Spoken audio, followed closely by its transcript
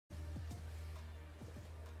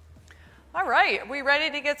All right, are we ready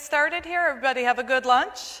to get started here? Everybody have a good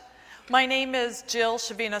lunch? My name is Jill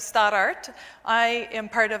Shavina Stoddart. I am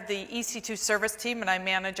part of the EC2 service team and I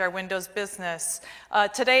manage our Windows business.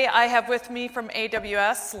 Today I have with me from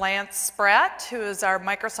AWS Lance Spratt, who is our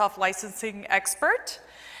Microsoft licensing expert.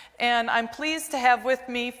 And I'm pleased to have with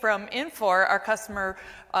me from Infor our customer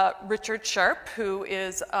Richard Sharp, who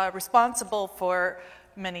is responsible for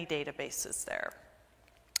many databases there.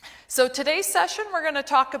 So today's session, we're going to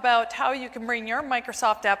talk about how you can bring your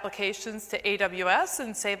Microsoft applications to AWS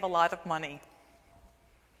and save a lot of money.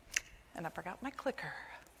 And I forgot my clicker.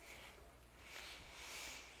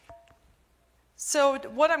 So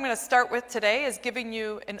what I'm going to start with today is giving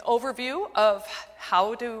you an overview of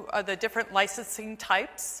how do the different licensing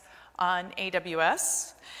types on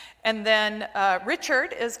AWS. And then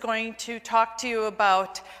Richard is going to talk to you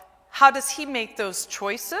about how does he make those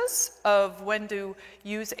choices of when to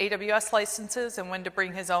use AWS licenses and when to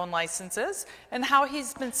bring his own licenses, and how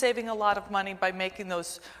he's been saving a lot of money by making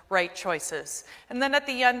those right choices. And then at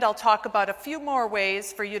the end, I'll talk about a few more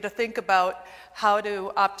ways for you to think about how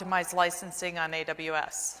to optimize licensing on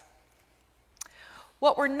AWS.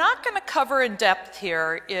 What we're not going to cover in depth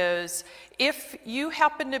here is if you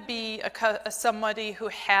happen to be somebody who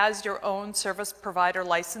has your own service provider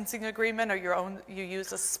licensing agreement or you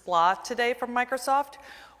use a SPLA today from Microsoft,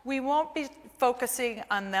 we won't be focusing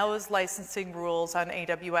on those licensing rules on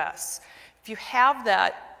AWS. If you have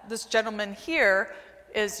that, this gentleman here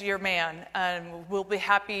is your man, and we'll be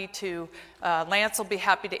happy to, Lance will be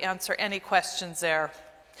happy to answer any questions there.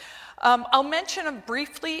 I'll mention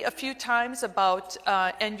briefly a few times about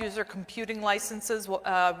end-user computing licenses,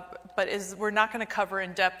 but we're not going to cover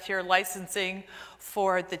in depth here licensing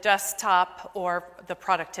for the desktop or the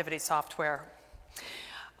productivity software.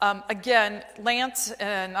 Again, Lance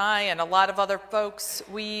and I and a lot of other folks,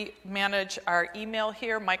 we manage our email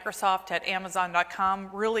here, Microsoft@Amazon.com,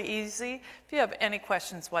 really easy. If you have any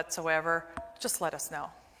questions whatsoever, just let us know.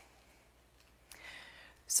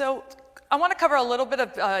 So I want to cover a little bit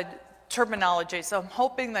of terminology. So I'm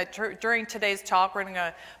hoping that during today's talk, I'm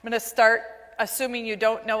going to start assuming you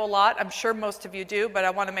don't know a lot. I'm sure most of you do, but I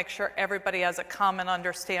want to make sure everybody has a common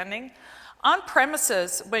understanding. On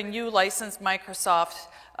premises, when you license Microsoft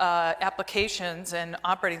applications and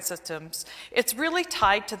operating systems, it's really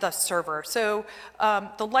tied to the server. So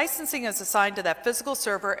the licensing is assigned to that physical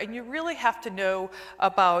server, and you really have to know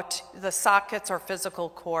about the sockets or physical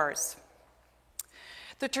cores.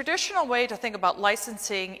 The traditional way to think about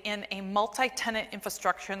licensing in a multi-tenant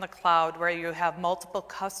infrastructure in the cloud where you have multiple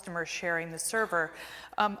customers sharing the server,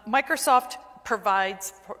 Microsoft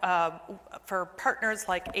provides for partners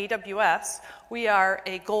like AWS. We are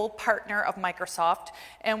a gold partner of Microsoft,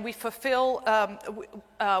 and we fulfill,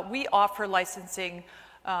 we offer licensing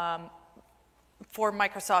for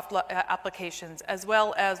Microsoft applications, as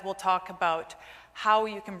well as we'll talk about how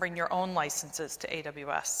you can bring your own licenses to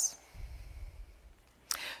AWS.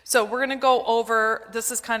 So we're going to go over,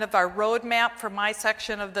 this is kind of our roadmap for my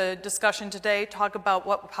section of the discussion today, talk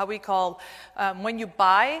about how we call, when you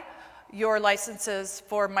buy your licenses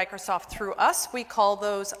for Microsoft through us, we call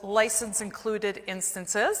those license-included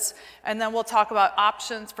instances. And then we'll talk about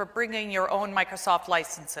options for bringing your own Microsoft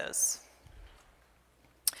licenses.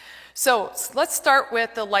 So let's start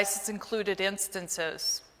with the license-included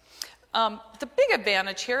instances. The big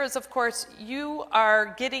advantage here is, of course, you're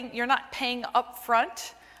not paying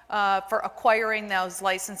upfront for acquiring those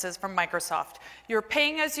licenses from Microsoft. You're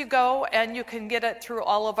paying as you go, and you can get it through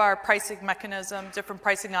all of our pricing mechanisms, different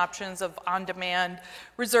pricing options of on-demand,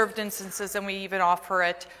 reserved instances, and we even offer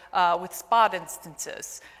it with Spot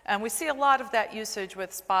instances. And we see a lot of that usage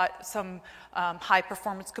with Spot. Some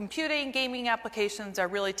high-performance computing, gaming applications are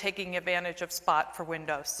really taking advantage of Spot for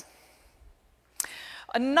Windows.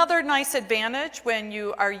 Another nice advantage when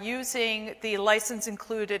you are using the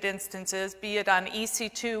license-included instances, be it on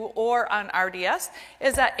EC2 or on RDS,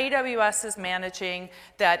 is that AWS is managing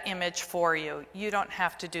that image for you. You don't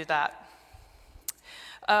have to do that.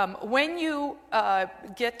 When you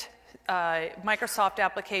get Microsoft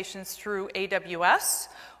applications through AWS,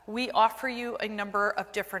 we offer you a number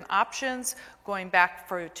of different options going back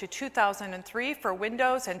to 2003 for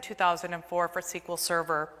Windows and 2004 for SQL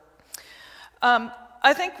Server.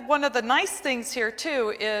 I think one of the nice things here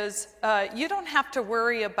too is you don't have to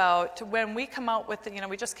worry about when we come out with,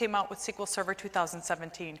 we just came out with SQL Server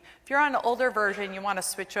 2017. If you're on an older version, you want to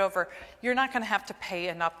switch over, you're not going to have to pay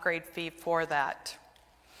an upgrade fee for that.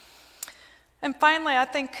 And finally, I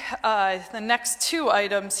think the next two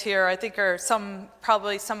items here, I think are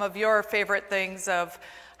probably some of your favorite things of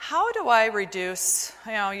how do I reduce,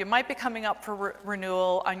 you might be coming up for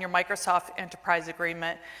renewal on your Microsoft Enterprise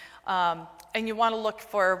Agreement. And you want to look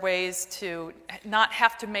for ways to not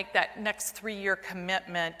have to make that next 3-year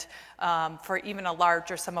commitment for even a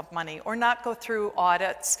larger sum of money, or not go through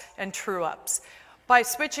audits and true-ups. By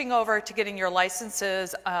switching over to getting your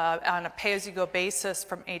licenses on a pay-as-you-go basis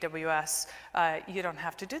from AWS, you don't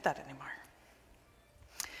have to do that anymore.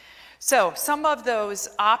 So some of those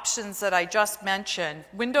options that I just mentioned,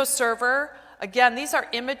 Windows Server, again, these are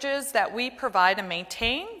images that we provide and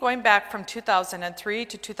maintain going back from 2003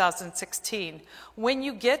 to 2016. When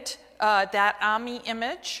you get that AMI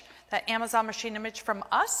image, that Amazon machine image from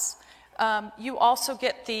us, you also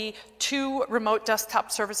get the 2 remote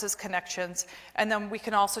desktop services connections, and then we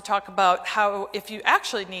can also talk about how, if you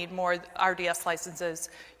actually need more RDS licenses,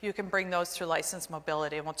 you can bring those through License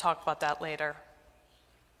Mobility, and we'll talk about that later.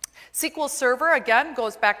 SQL Server, again,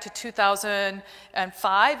 goes back to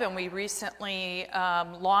 2005, and we recently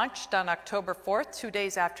launched on October 4th, 2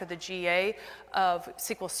 days after the GA of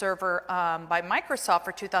SQL Server by Microsoft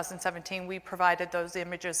for 2017. We provided those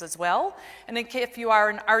images as well. And if you are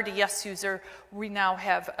an RDS user, we now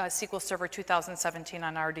have SQL Server 2017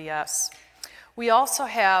 on RDS. We also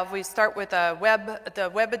have, we start with the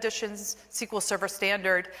Web Editions SQL Server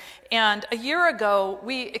Standard, and a year ago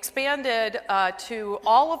we expanded to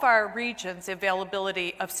all of our regions the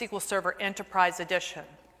availability of SQL Server Enterprise Edition.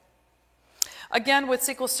 Again, with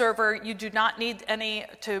SQL Server, you do not need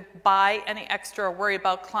to buy any extra or worry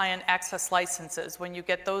about client access licenses. When you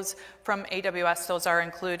get those from AWS, those are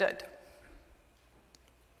included.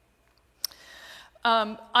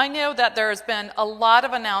 I know that there's been a lot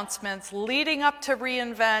of announcements leading up to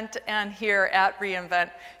reInvent and here at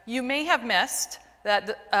reInvent. You may have missed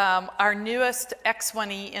that our newest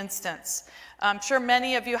X1E instance. I'm sure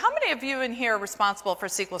many of you, how many of you in here are responsible for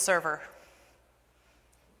SQL Server?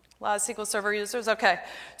 A lot of SQL Server users? Okay.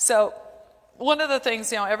 So one of the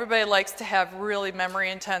things, everybody likes to have really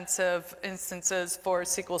memory-intensive instances for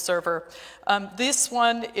SQL Server. This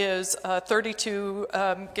one is 32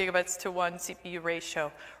 gigabytes to 1 CPU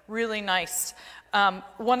ratio. Really nice.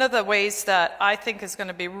 One of the ways that I think is going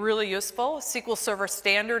to be really useful, SQL Server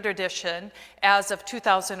Standard Edition, as of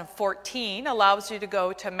 2014, allows you to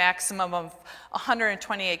go to a maximum of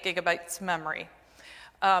 128 gigabytes memory.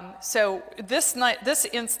 So this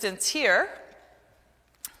instance here,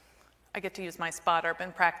 I get to use my spotter, I've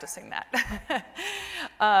been practicing that,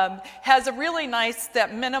 has a really nice,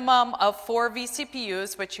 that minimum of 4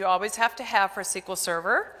 vCPUs, which you always have to have for SQL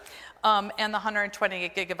Server, and the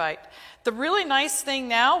 128 gigabyte. The really nice thing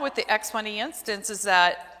now with the X1E instance is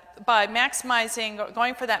that by maximizing,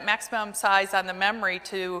 going for that maximum size on the memory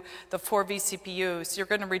to the 4 vCPUs, you're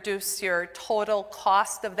going to reduce your total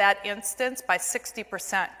cost of that instance by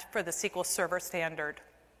 60% for the SQL Server Standard.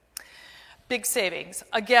 Big savings.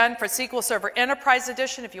 Again, for SQL Server Enterprise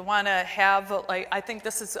Edition, if you want to have, I think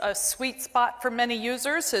this is a sweet spot for many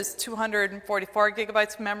users, is 244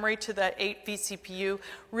 gigabytes memory to the 8 vCPU.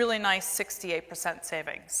 Really nice 68%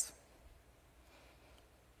 savings.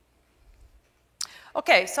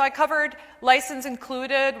 Okay, so I covered license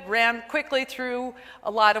included, ran quickly through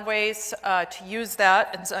a lot of ways to use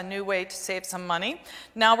that. It's a new way to save some money.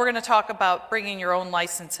 Now we're going to talk about bringing your own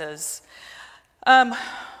licenses.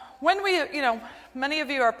 When we, many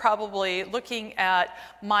of you are probably looking at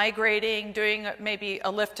migrating, doing maybe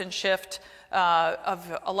a lift and shift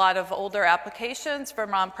of a lot of older applications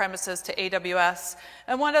from on-premises to AWS.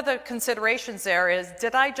 And one of the considerations there is,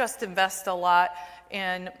 did I just invest a lot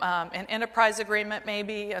in an enterprise agreement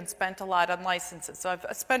maybe and spent a lot on licenses? So I've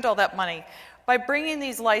spent all that money. By bringing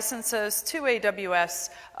these licenses to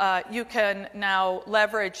AWS, you can now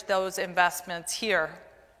leverage those investments here.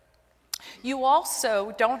 You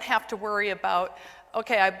also don't have to worry about,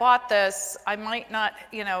 okay, I bought this, I might not,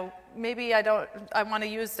 maybe I want to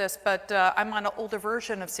use this, but I'm on an older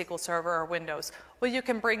version of SQL Server or Windows. Well, you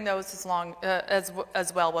can bring those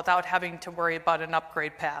as well without having to worry about an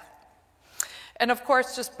upgrade path. And of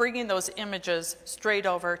course, just bringing those images straight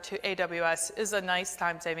over to AWS is a nice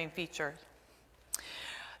time-saving feature.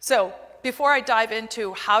 So before I dive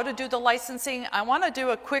into how to do the licensing, I want to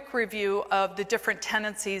do a quick review of the different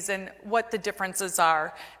tenancies and what the differences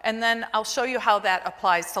are. And then I'll show you how that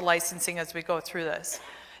applies to licensing as we go through this.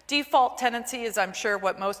 Default tenancy is, I'm sure,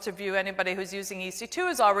 what most of you, anybody who's using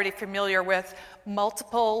EC2 is already familiar with,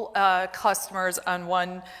 multiple customers on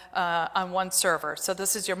one server. So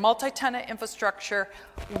this is your multi-tenant infrastructure.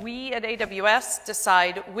 We at AWS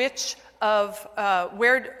decide which of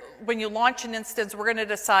when you launch an instance, we're going to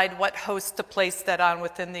decide what host to place that on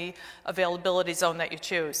within the availability zone that you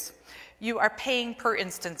choose. You are paying per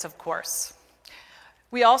instance, of course.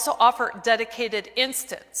 We also offer dedicated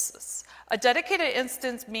instances. A dedicated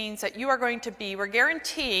instance means that we're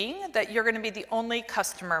guaranteeing that you're going to be the only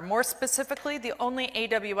customer, more specifically, the only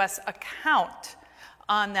AWS account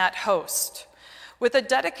on that host. With a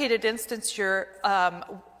dedicated instance, your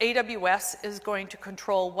AWS is going to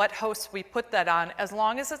control what host we put that on, as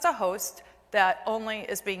long as it's a host that only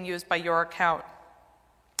is being used by your account.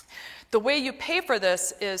 The way you pay for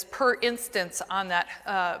this is per instance on that.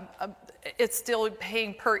 It's still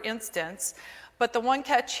paying per instance. But the one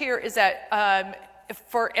catch here is that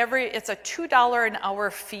it's a $2 an hour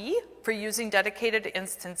fee for using dedicated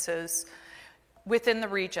instances within the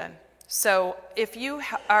region. So if you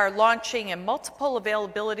are launching in multiple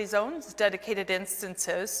availability zones, dedicated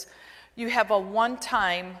instances, you have a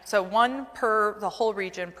one-time, so one per the whole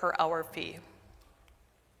region per hour fee.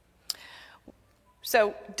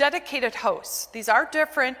 So dedicated hosts, these are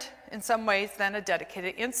different in some ways than a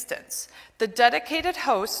dedicated instance. The dedicated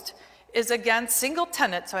host is again single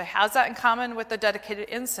tenant, so it has that in common with the dedicated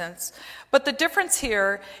instance. But the difference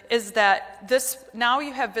here is that now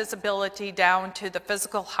you have visibility down to the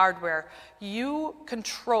physical hardware. You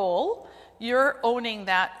control, you're owning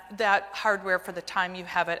that hardware for the time you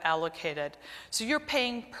have it allocated. So you're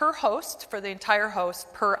paying per host for the entire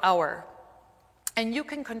host per hour. And you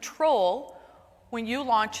can control, when you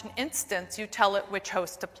launch an instance, you tell it which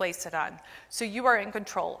host to place it on. So you are in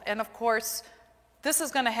control. And of course, this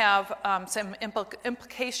is going to have some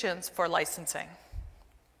implications for licensing.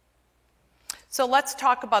 So let's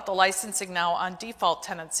talk about the licensing now on default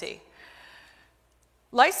tenancy.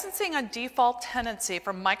 Licensing on default tenancy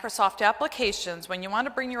for Microsoft applications, when you want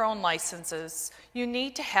to bring your own licenses, you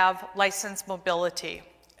need to have license mobility.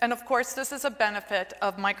 And of course, this is a benefit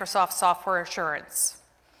of Microsoft Software Assurance.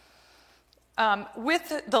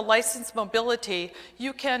 With the license mobility,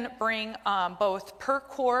 you can bring both per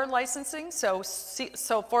core licensing, so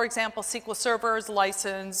for example, SQL Server's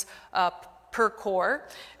license per core,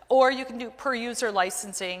 or you can do per user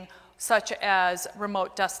licensing, such as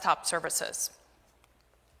remote desktop services.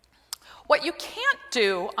 What you can't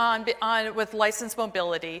do with license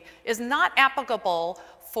mobility is not applicable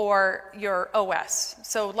for your OS.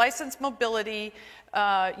 So license mobility,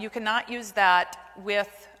 you cannot use that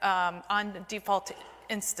with on default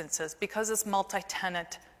instances because it's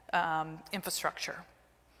multi-tenant infrastructure.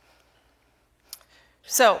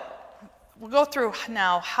 So we'll go through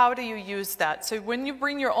now, how do you use that? So when you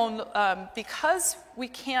bring your own, because we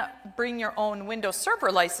can't bring your own Windows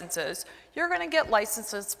Server licenses, you're going to get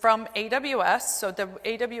licenses from AWS, so the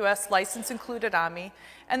AWS license included AMI,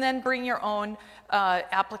 and then bring your own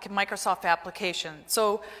Microsoft application.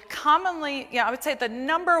 So commonly, I would say the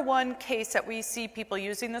number one case that we see people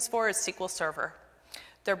using this for is SQL Server.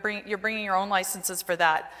 You're bringing your own licenses for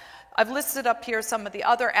that. I've listed up here some of the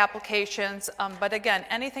other applications, but again,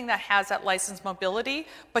 anything that has that license mobility,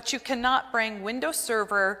 but you cannot bring Windows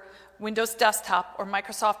Server, Windows Desktop, or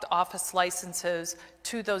Microsoft Office licenses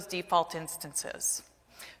to those default instances.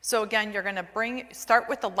 So again, you're going to start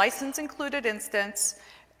with the license included instance,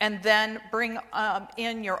 and then bring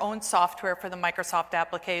in your own software for the Microsoft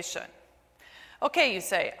application. Okay, you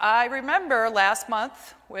say, I remember last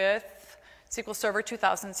month with SQL Server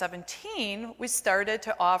 2017, we started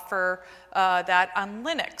to offer that on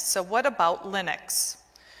Linux. So what about Linux?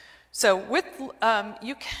 So if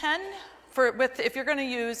you're going to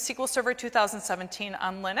use SQL Server 2017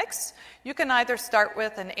 on Linux, you can either start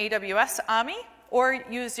with an AWS AMI or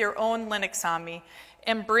use your own Linux AMI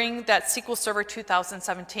and bring that SQL Server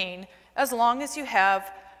 2017 as long as you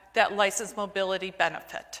have that license mobility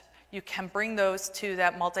benefit. You can bring those to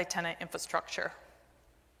that multi-tenant infrastructure.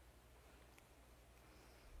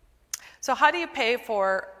 So how do you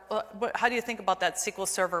how do you think about that SQL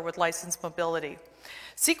Server with license mobility?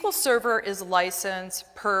 SQL Server is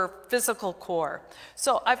licensed per physical core.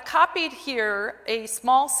 So I've copied here a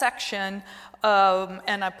small section,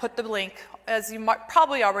 and I put the link. As you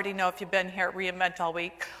probably already know if you've been here at reInvent all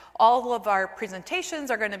week, all of our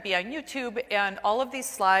presentations are going to be on YouTube, and all of these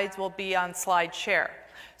slides will be on SlideShare.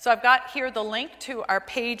 So I've got here the link to our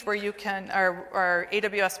page where you can, our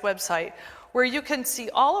AWS website, where you can see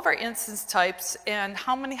all of our instance types and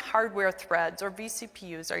how many hardware threads or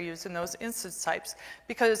vCPUs are used in those instance types.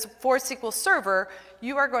 Because for SQL Server,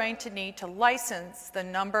 you are going to need to license the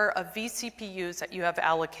number of vCPUs that you have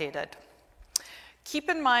allocated. Keep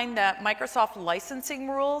in mind that Microsoft licensing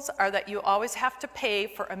rules are that you always have to pay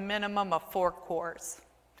for a minimum of 4 cores.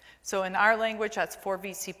 So in our language, that's 4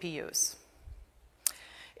 vCPUs.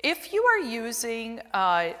 If you are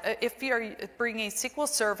if you are bringing SQL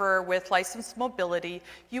Server with license mobility,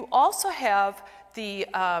 you also have the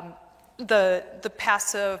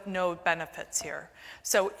passive node benefits here.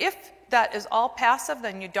 So if that is all passive,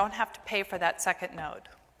 then you don't have to pay for that second node.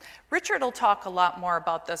 Richard will talk a lot more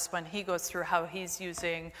about this when he goes through how he's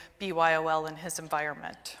using BYOL in his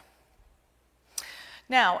environment.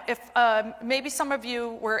 Now, if maybe some of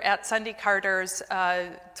you were at Cindy Carter's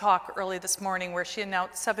talk early this morning where she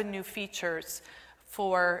announced 7 new features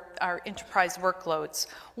for our enterprise workloads.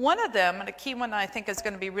 One of them, and a key one I think is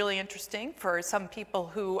going to be really interesting for some people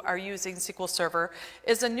who are using SQL Server,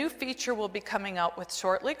 is a new feature we'll be coming out with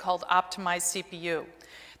shortly called Optimized CPU.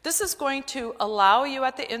 This is going to allow you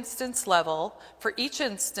at the instance level for each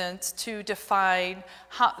instance to define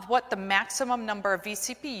what the maximum number of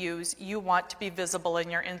vCPUs you want to be visible in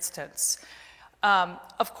your instance.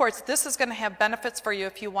 Of course, this is going to have benefits for you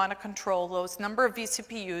if you want to control those number of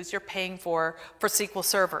vCPUs you're paying for SQL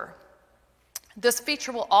Server. This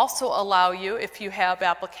feature will also allow you, if you have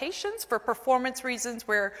applications for performance reasons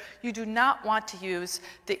where you do not want to use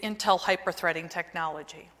the Intel hyperthreading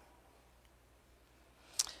technology.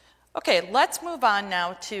 Okay, let's move on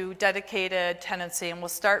now to dedicated tenancy, and we'll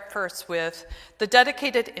start first with the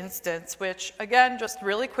dedicated instance, which again, just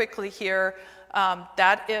really quickly here,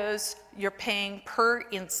 that is you're paying per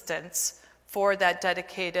instance for that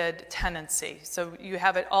dedicated tenancy. So you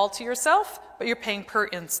have it all to yourself, but you're paying per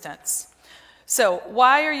instance. So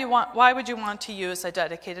why would you want to use a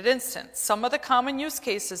dedicated instance? Some of the common use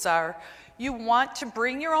cases are you want to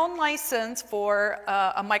bring your own license for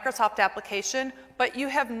a Microsoft application, but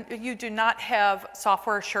you do not have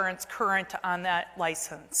software assurance current on that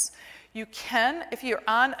license. You can, if you're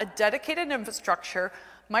on a dedicated infrastructure,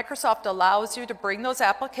 Microsoft allows you to bring those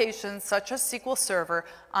applications, such as SQL Server,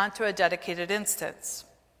 onto a dedicated instance.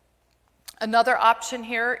 Another option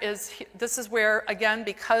here is, this is where, again,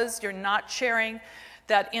 because you're not sharing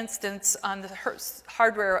that instance on the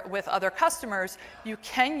hardware with other customers, you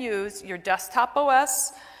can use your desktop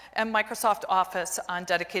OS and Microsoft Office on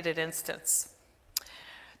dedicated instance.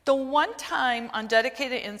 The one time on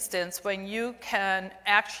dedicated instance when you can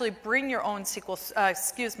actually bring your own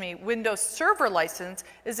Windows Server license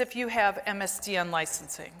is if you have MSDN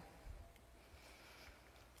licensing.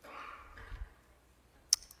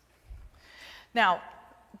 Now,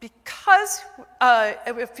 because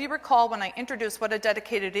if you recall when I introduced what a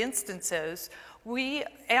dedicated instance is,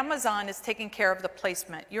 Amazon is taking care of the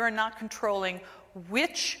placement. You are not controlling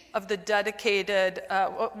which of the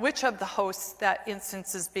hosts that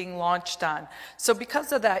instance is being launched on. So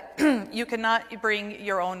because of that, you cannot bring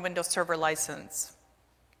your own Windows Server license.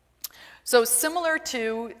 So similar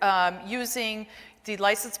to using the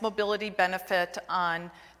license mobility benefit on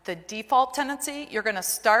the default tenancy, you're going to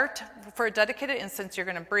start for a dedicated instance. You're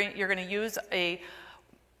going to use a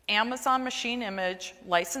Amazon machine image,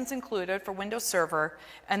 license included for Windows Server,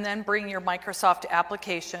 and then bring your Microsoft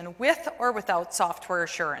application with or without software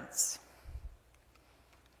assurance.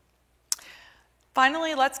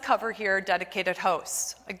 Finally, let's cover here dedicated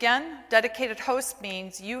hosts. Again, dedicated host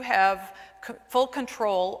means you have full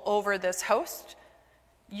control over this host.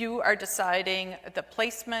 You are deciding the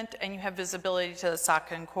placement and you have visibility to the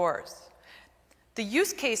socket and cores. The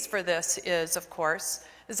use case for this is, of course,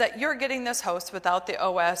 is that you're getting this host without the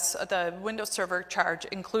OS, the Windows Server charge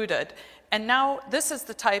included. And now this is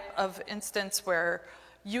the type of instance where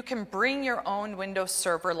you can bring your own Windows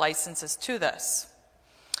Server licenses to this.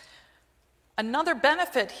 Another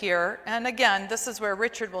benefit here, and again, this is where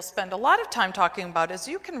Richard will spend a lot of time talking about, is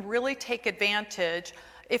you can really take advantage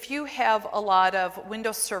if you have a lot of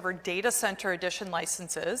Windows Server Data Center Edition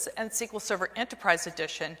licenses and SQL Server Enterprise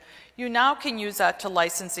Edition, you now can use that to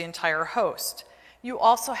license the entire host. You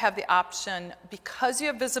also have the option, because you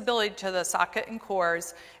have visibility to the socket and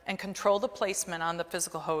cores and control the placement on the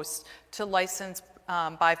physical host, to license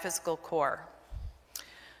by physical core.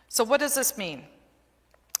 So what does this mean?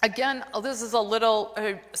 Again, this is a little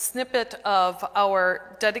snippet of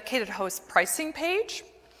our dedicated host pricing page.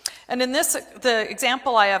 And in this, the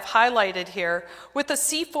example I have highlighted here, with a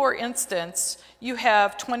C4 instance, you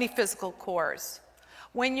have 20 physical cores.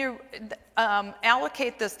 When you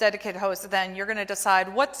allocate this dedicated host, then you're going to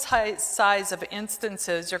decide what size of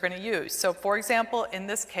instances you're going to use. So for example, in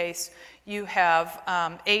this case, you have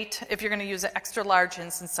 8, if you're going to use an extra large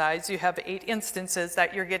instance size, you have 8 instances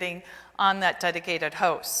that you're getting on that dedicated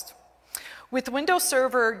host. With Windows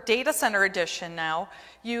Server Data Center Edition now,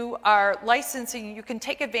 you are licensing, you can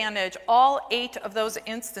take advantage, all 8 of those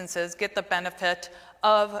instances get the benefit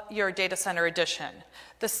of your Data Center Edition.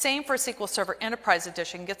 The same for SQL Server Enterprise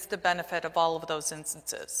Edition, gets the benefit of all of those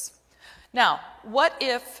instances. Now, what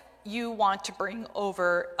if you want to bring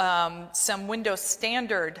over some Windows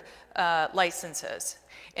Standard licenses?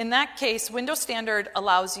 In that case, Windows Standard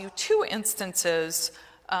allows you 2 instances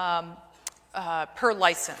per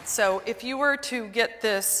license. So if you were to get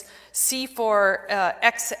this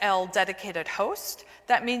C4XL dedicated host,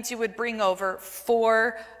 that means you would bring over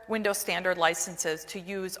 4 Windows Standard licenses to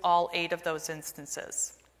use all 8 of those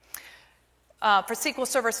instances. For SQL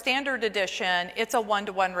Server Standard Edition, it's a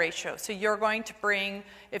 1-to-1 ratio. So you're going to bring,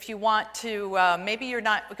 if you want to, maybe you're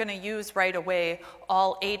not going to use right away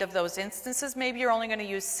all 8 of those instances, maybe you're only going to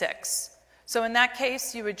use 6. So in that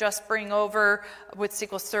case, you would just bring over, with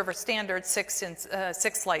SQL Server Standard, 6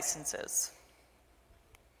 licenses.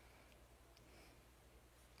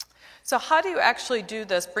 So how do you actually do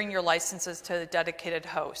this, bring your licenses to the dedicated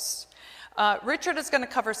hosts? Richard is going to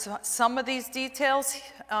cover some of these details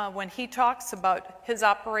when he talks about his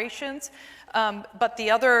operations. But the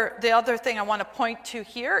other thing I want to point to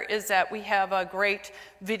here is that we have a great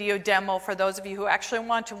video demo for those of you who actually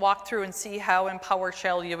want to walk through and see how in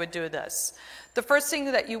PowerShell you would do this. The first thing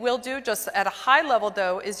that you will do, just at a high level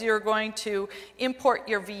though, is you're going to import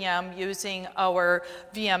your VM using our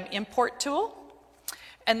VM import tool.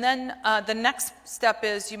 And then the next step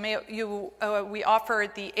is we offer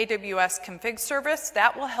the AWS config service.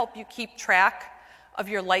 That will help you keep track of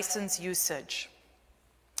your license usage.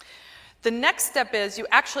 The next step is you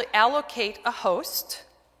actually allocate a host,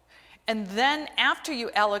 and then after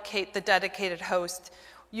you allocate the dedicated host,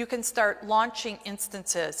 you can start launching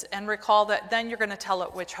instances. And recall that then you're going to tell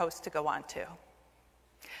it which host to go on to.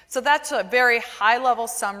 So that's a very high-level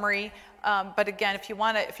summary. But again, if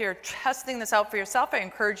you're testing this out for yourself, I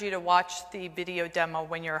encourage you to watch the video demo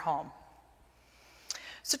when you're home.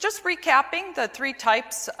 So just recapping the 3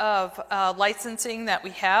 types of licensing that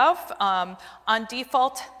we have. On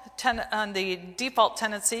the default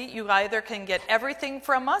tenancy, you either can get everything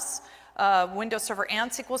from us, Windows Server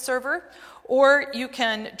and SQL Server, or you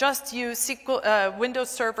can just use Windows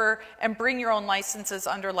Server and bring your own licenses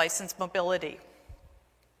under license mobility.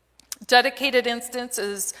 Dedicated instance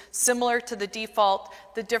is similar to the default.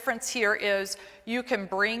 The difference here is you can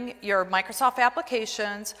bring your Microsoft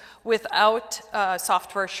applications without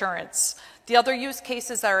software assurance. The other use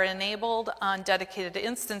cases that are enabled on dedicated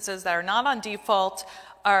instances that are not on default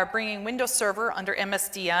are bringing Windows Server under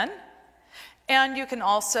MSDN. And you can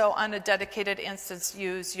also, on a dedicated instance,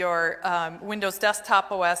 use your Windows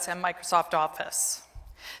Desktop OS and Microsoft Office.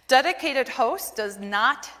 Dedicated host does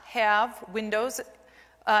not have Windows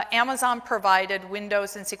Amazon provided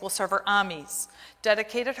Windows and SQL Server AMIs.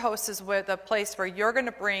 Dedicated host is the place where you're going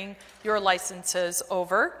to bring your licenses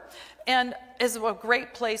over, and is a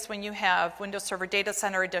great place when you have Windows Server Data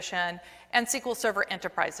Center Edition and SQL Server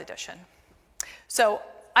Enterprise Edition. So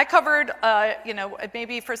I covered,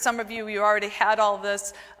 maybe for some of you, you already had all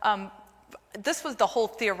this. This was the whole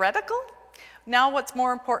theoretical. Now what's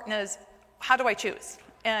more important is, how do I choose?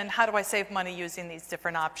 And how do I save money using these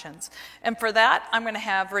different options? And for that, I'm going to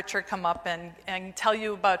have Richard come up and tell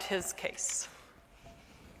you about his case.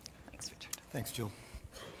 Thanks, Richard. Thanks, Jill.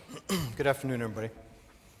 Good afternoon, everybody.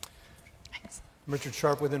 Thanks. I'm Richard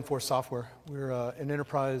Sharp with Infor Software. We're an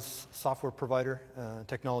enterprise software provider,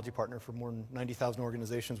 technology partner for more than 90,000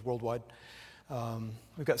 organizations worldwide.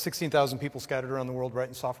 We've got 16,000 people scattered around the world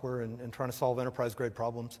writing software and trying to solve enterprise-grade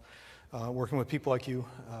problems. Working with people like you.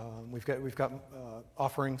 We've got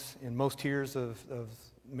offerings in most tiers of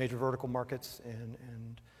major vertical markets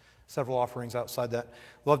and several offerings outside that.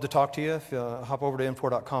 Love to talk to you. Hop over to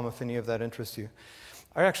infor.com if any of that interests you.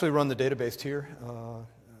 I actually run the database tier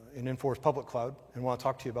in Infor's public cloud and want to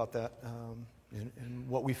talk to you about that and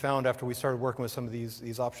what we found after we started working with some of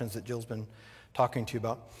these options that Jill's been talking to you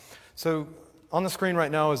about. So on the screen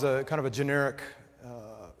right now is a kind of a generic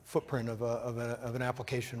footprint of an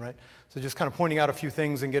application, right? So just kind of pointing out a few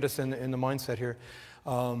things and get us in the mindset here.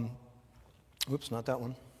 Oops, not that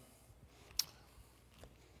one.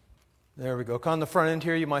 There we go. On the front end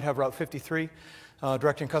here, you might have Route 53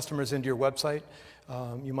 directing customers into your website.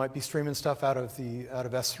 You might be streaming stuff out of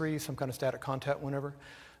S3, some kind of static content whenever.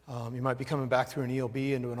 You might be coming back through an ELB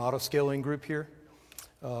into an auto-scaling group here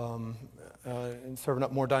and serving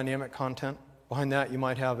up more dynamic content. Behind that, you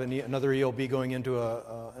might have another ELB going into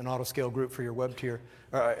an auto-scale group for your web tier,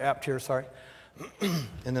 or app tier, sorry.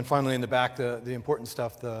 And then finally in the back, the important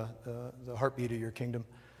stuff, the heartbeat of your kingdom,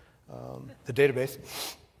 the database.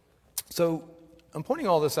 So I'm pointing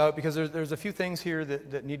all this out because there's a few things here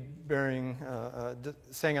that need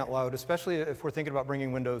saying out loud, especially if we're thinking about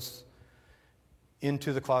bringing Windows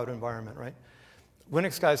into the cloud environment, right?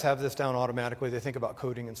 Linux guys have this down automatically. They think about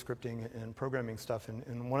coding and scripting and programming stuff.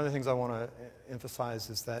 And one of the things I want to emphasize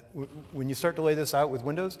is that when you start to lay this out with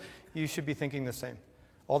Windows, you should be thinking the same.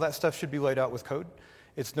 All that stuff should be laid out with code.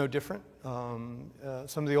 It's no different. Some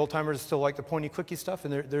of the old-timers still like the pointy, clicky stuff,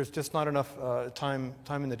 and there's just not enough time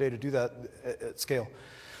in the day to do that at scale.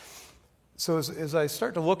 So as I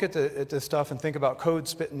start to look at this stuff and think about code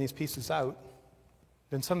spitting these pieces out,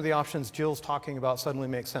 then some of the options Jill's talking about suddenly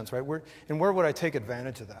make sense, right? Where would I take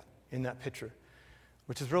advantage of that in that picture?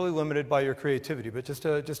 Which is really limited by your creativity, but just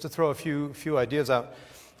to throw a few ideas out,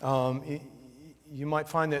 you might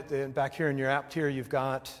find that back here in your app tier, you've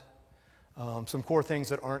got some core things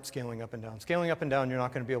that aren't scaling up and down. Scaling up and down, you're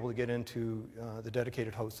not going to be able to get into the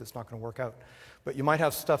dedicated host. It's not going to work out. But you might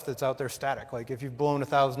have stuff that's out there static. Like if you've blown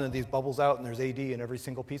 1,000 of these bubbles out and there's AD in every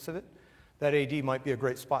single piece of it, that AD might be a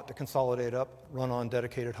great spot to consolidate up, run on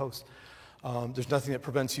dedicated hosts. There's nothing that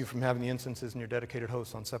prevents you from having the instances in your dedicated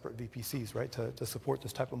hosts on separate VPCs, right, to support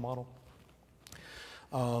this type of model.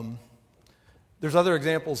 There's other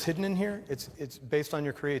examples hidden in here. It's based on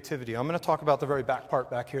your creativity. I'm going to talk about the very back part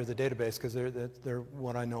back here, the database, because they're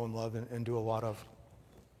what I know and love and do a lot of.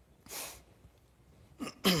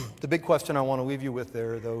 The big question I want to leave you with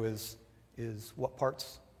there, though, is what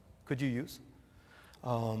parts could you use?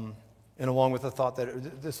 And along with the thought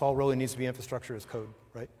that this all really needs to be infrastructure as code,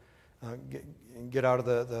 right? Get out of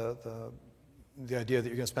the idea that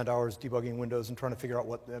you're going to spend hours debugging Windows and trying to figure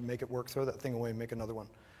out make it work, throw that thing away and make another one,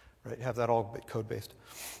 right? Have that all code-based.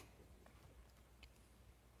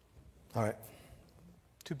 All right.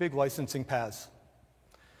 Two big licensing paths.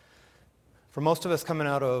 For most of us coming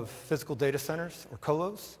out of physical data centers or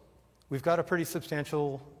colos, we've got a pretty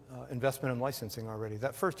substantial investment in licensing already.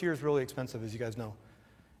 That first year is really expensive, as you guys know.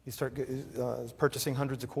 You start purchasing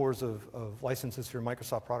hundreds of cores of licenses for your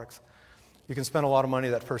Microsoft products. You can spend a lot of money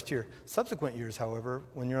that first year. Subsequent years, however,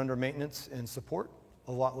 when you're under maintenance and support,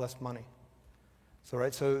 a lot less money.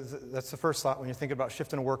 So that's the first thought when you're thinking about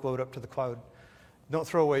shifting a workload up to the cloud. Don't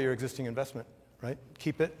throw away your existing investment, right?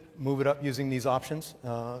 Keep it, move it up using these options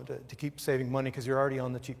to keep saving money because you're already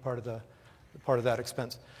on the cheap part of that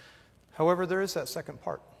expense. However, there is that second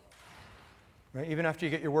part. Right? Even after you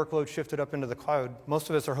get your workload shifted up into the cloud, most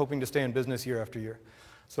of us are hoping to stay in business year after year.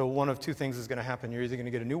 So one of two things is going to happen. You're either going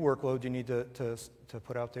to get a new workload you need to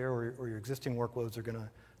put out there, or your existing workloads are going to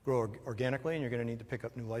grow organically, and you're going to need to pick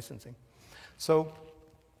up new licensing. So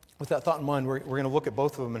with that thought in mind, we're going to look at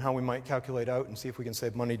both of them and how we might calculate out and see if we can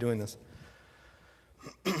save money doing this.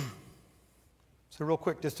 So real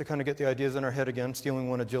quick, just to kind of get the ideas in our head again, stealing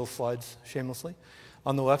one of Jill's slides shamelessly.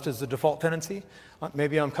 On the left is the default tenancy.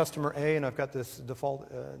 Maybe I'm customer A and I've got this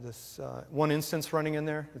default, one instance running in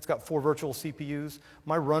there. It's got 4 virtual CPUs.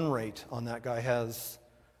 My run rate on that guy has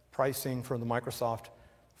pricing from the Microsoft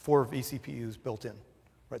 4 vCPUs built in.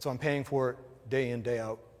 Right? So I'm paying for it day in, day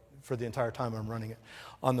out for the entire time I'm running it.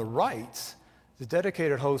 On the right, the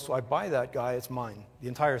dedicated host, so I buy that guy, it's mine. The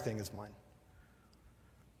entire thing is mine.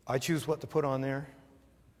 I choose what to put on there.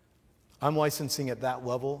 I'm licensing at that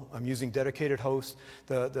level. I'm using dedicated hosts.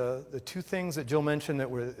 The two things that Jill mentioned that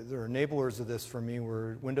were enablers of this for me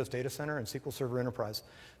were Windows Data Center and SQL Server Enterprise.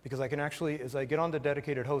 Because I can actually, as I get onto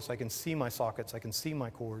dedicated hosts, I can see my sockets, I can see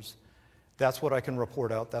my cores. That's what I can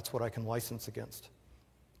report out. That's what I can license against.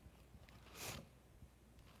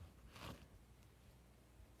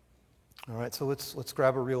 All right, so let's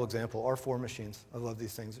grab a real example. R4 machines. I love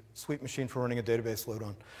these things. Sweet machine for running a database load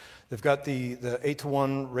on. They've got the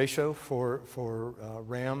 8-to-1 ratio for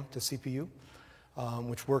RAM to CPU,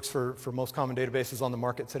 which works for most common databases on the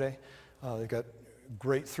market today. They've got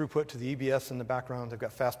great throughput to the EBS in the background. They've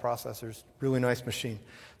got fast processors. Really nice machine.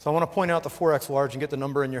 So I want to point out the 4x large and get the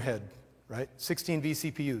number in your head, right? 16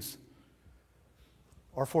 vCPUs.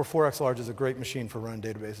 R4 4x large is a great machine for running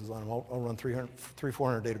databases on them. I'll run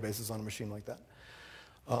 400 databases on a machine like that.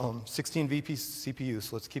 16 vCPUs,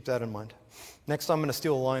 so let's keep that in mind. Next, I'm going to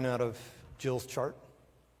steal a line out of Jill's chart.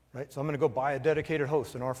 Right? So I'm going to go buy a dedicated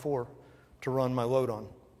host, an R4, to run my load on.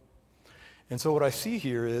 And so what I see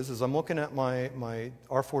here is I'm looking at my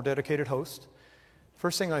R4 dedicated host.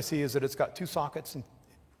 First thing I see is that it's got 2 sockets and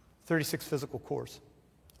 36 physical cores.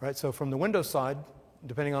 Right? So from the Windows side,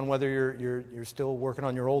 depending on whether you're still working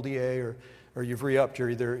on your old EA or you've re-upped, you're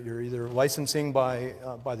either licensing by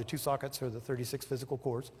the 2 sockets or the 36 physical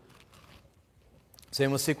cores. Same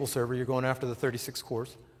with SQL Server, you're going after the 36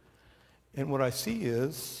 cores. And what I see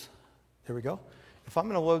is, there we go. If I'm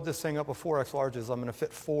going to load this thing up with 4x larges, I'm going to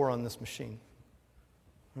fit 4 on this machine.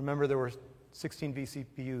 Remember, there were 16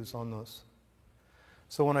 vCPUs on those.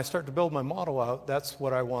 So when I start to build my model out, that's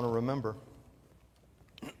what I want to remember.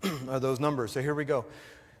 Are those numbers. So here we go.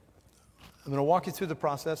 I'm going to walk you through the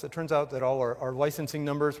process. It turns out that all our licensing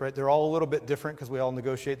numbers, right, they're all a little bit different because we all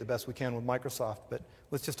negotiate the best we can with Microsoft. But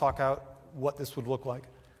let's just talk out what this would look like.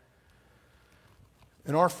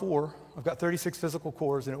 In R4, I've got 36 physical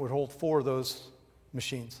cores, and it would hold 4 of those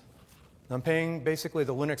machines. And I'm paying basically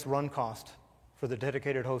the Linux run cost for the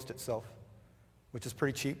dedicated host itself, which is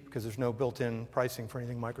pretty cheap because there's no built-in pricing for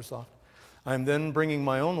anything Microsoft. I'm then bringing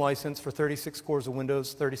my own license for 36 cores of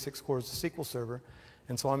Windows, 36 cores of SQL Server,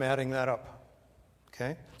 and so I'm adding that up.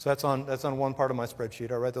 Okay? So that's on one part of my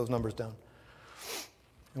spreadsheet. I write those numbers down.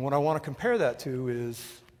 And what I want to compare that to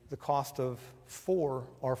is the cost of 4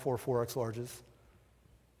 R4 4X larges,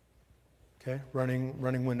 okay,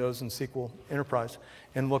 running Windows and SQL Enterprise,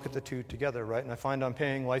 and look at the two together, right? And I find I'm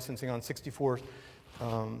paying licensing on 64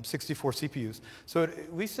 CPUs. So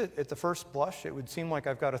at least at the first blush, it would seem like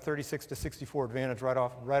I've got a 36 to 64 advantage right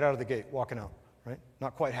out of the gate, walking out, right?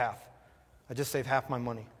 Not quite half. I just saved half my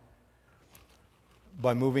money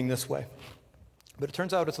by moving this way. But it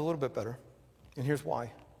turns out it's a little bit better, and here's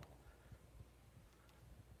why.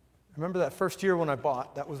 Remember that first year when I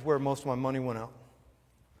bought, that was where most of my money went out.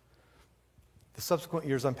 The subsequent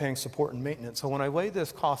years, I'm paying support and maintenance. So when I lay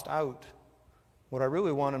this cost out, what I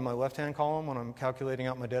really want in my left-hand column when I'm calculating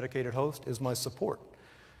out my dedicated host is my support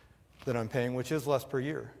that I'm paying, which is less per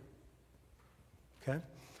year. Okay?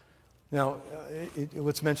 Now,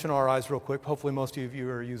 let's mention RIs real quick. Hopefully most of you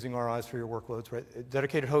are using RIs for your workloads, right?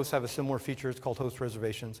 Dedicated hosts have a similar feature. It's called host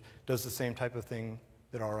reservations. It does the same type of thing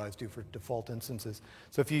that RIs do for default instances.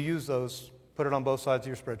 So if you use those, put it on both sides of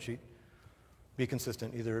your spreadsheet. Be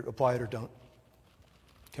consistent. Either apply it or don't.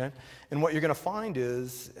 Okay? And what you're going to find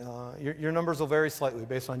is your numbers will vary slightly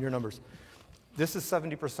based on your numbers. This is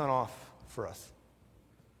 70% off for us.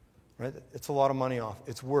 Right? It's a lot of money off.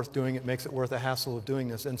 It's worth doing it, makes it worth the hassle of doing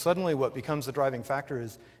this. And suddenly what becomes the driving factor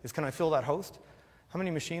is can I fill that host? How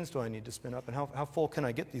many machines do I need to spin up? And how full can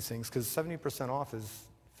I get these things? Because 70% off is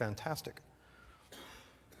fantastic.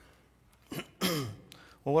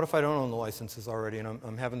 Well, what if I don't own the licenses already and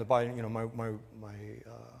I'm having to buy,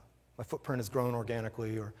 my footprint has grown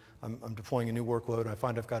organically, or I'm deploying a new workload, and I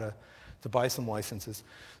find I've got to buy some licenses.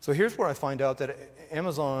 So here's where I find out that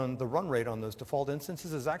Amazon, the run rate on those default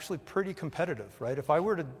instances is actually pretty competitive, right? If I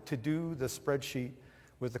were to do the spreadsheet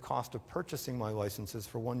with the cost of purchasing my licenses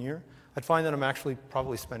for 1 year, I'd find that I'm actually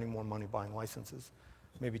probably spending more money buying licenses,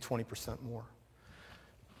 maybe 20% more.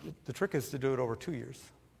 The trick is to do it over 2 years.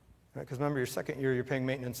 Because remember, your second year, you're paying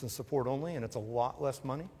maintenance and support only, and it's a lot less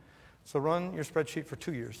money. So run your spreadsheet for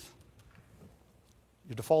 2 years.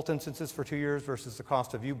 Your default instances for 2 years versus the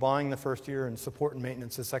cost of you buying the first year and support and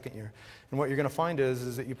maintenance the second year. And what you're going to find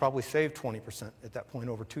is that you probably saved 20% at that point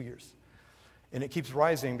over 2 years. And it keeps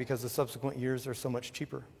rising because the subsequent years are so much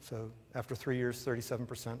cheaper. So after 3 years,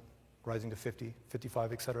 37%, rising to 50,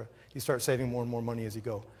 55, et cetera. You start saving more and more money as you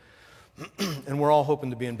go. And we're all hoping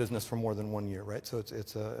to be in business for more than 1 year, right? So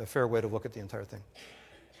it's a fair way to look at the entire thing.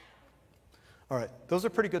 All right, those are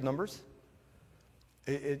pretty good numbers.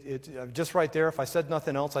 Just right there, if I said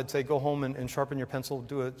nothing else, I'd say go home and sharpen your pencil,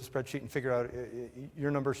 do a spreadsheet, and figure out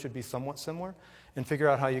your numbers should be somewhat similar, and figure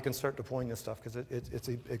out how you can start deploying this stuff, because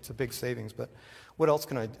it's a big savings. But what else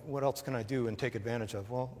can I do and take advantage of?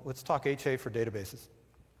 Well, let's talk HA for databases.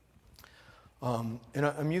 And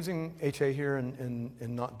I'm using HA here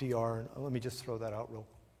and not DR. Let me just throw that out real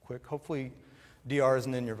quick. Hopefully, DR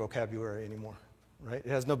isn't in your vocabulary anymore, right? It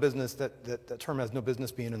has no business, that term has no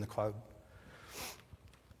business being in the cloud.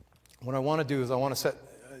 What I want to do is I want to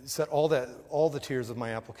set all the tiers of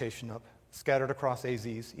my application up, scattered across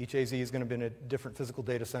AZs. Each AZ is going to be in a different physical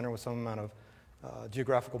data center with some amount of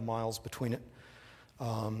geographical miles between it.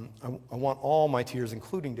 I want all my tiers,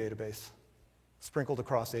 including database, sprinkled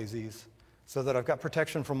across AZs, so that I've got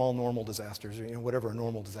protection from all normal disasters, whatever a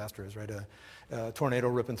normal disaster is, right? A tornado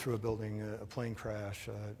ripping through a building, a plane crash,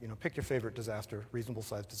 pick your favorite disaster, reasonable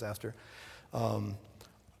sized disaster.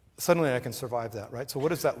 Suddenly I can survive that, right? So what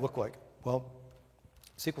does that look like? Well,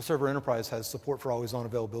 SQL Server Enterprise has support for always-on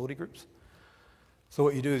availability groups. So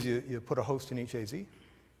what you do is you put a host in each AZ,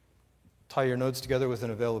 tie your nodes together with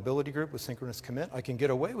an availability group with synchronous commit. I can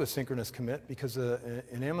get away with synchronous commit because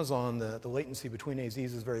in Amazon, the latency between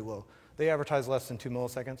AZs is very low. They advertise less than 2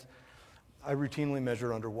 milliseconds. I routinely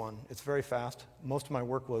measure under 1. It's very fast. Most of my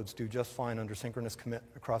workloads do just fine under synchronous commit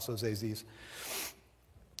across those AZs.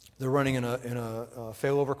 They're running in a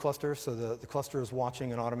failover cluster, so the cluster is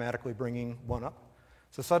watching and automatically bringing one up.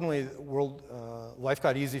 So suddenly, life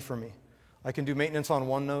got easy for me. I can do maintenance on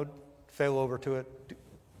one node, fail over to it,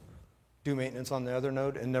 do maintenance on the other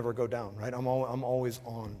node, and never go down, right? I'm always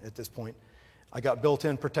on at this point. I got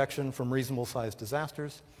built-in protection from reasonable-sized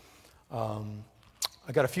disasters.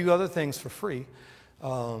 I got a few other things for free.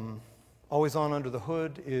 Always on under the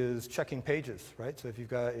hood is checking pages, right? So if you've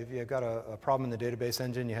got a problem in the database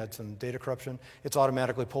engine, you had some data corruption, it's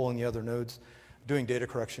automatically pulling the other nodes. doing data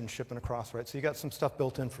correction, shipping across, right? So you got some stuff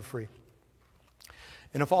built in for free.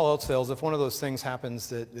 And if all else fails, if one of those things happens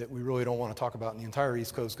that we really don't want to talk about and the entire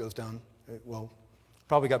East Coast goes down, well,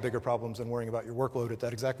 probably got bigger problems than worrying about your workload at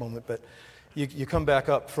that exact moment, but you come back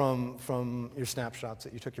up from your snapshots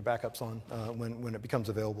that you took your backups on when it becomes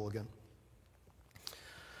available again.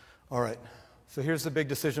 All right, so here's the big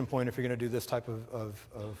decision point if you're going to do this type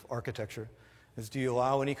of architecture, is do you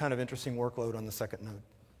allow any kind of interesting workload on the second node?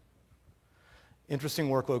 Interesting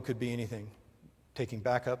workload could be anything. Taking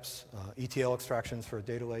backups, ETL extractions for a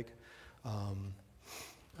data lake,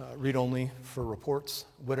 read-only for reports,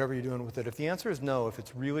 whatever you're doing with it. If the answer is no, if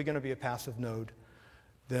it's really going to be a passive node,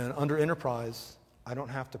 then under Enterprise, I don't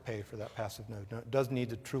have to pay for that passive node. Now, it does need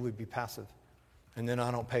to truly be passive, and then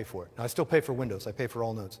I don't pay for it. Now, I still pay for Windows. I pay for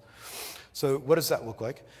all nodes. So what does that look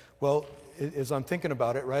like? Well, as I'm thinking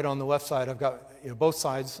about it, right on the left side, I've got both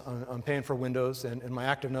sides. I'm paying for Windows, and in my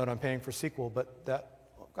active node, I'm paying for SQL, but that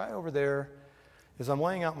guy over there, as I'm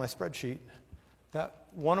laying out my spreadsheet, that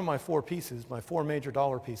one of my four pieces, my four major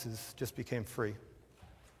dollar pieces, just became free.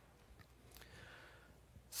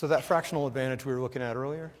 So that fractional advantage we were looking at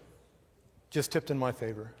earlier just tipped in my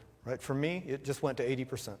favor, right? For me, it just went to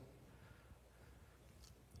 80%.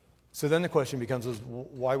 So then the question becomes,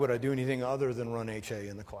 why would I do anything other than run HA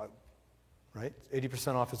in the cloud, right?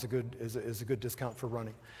 80% off is a good discount for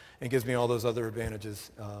running. And gives me all those other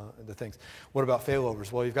advantages, the things. What about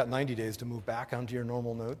failovers? Well, you've got 90 days to move back onto your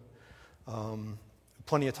normal node.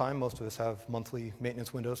 Plenty of time. Most of us have monthly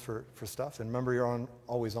maintenance windows for stuff. And remember, you're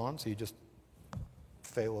always on, so you just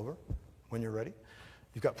fail over when you're ready.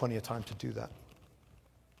 You've got plenty of time to do that.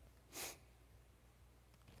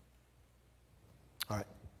 All right.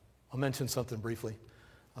 I'll mention something briefly.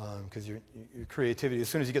 Because your creativity, as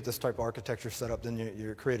soon as you get this type of architecture set up, then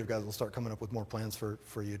your creative guys will start coming up with more plans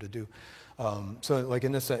for you to do. So like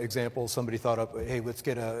in this example, somebody thought up, hey, let's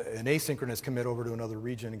get an asynchronous commit over to another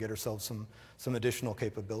region and get ourselves some additional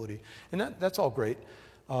capability. And that's all great.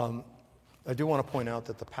 I do want to point out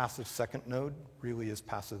that the passive second node really is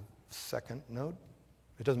passive second node.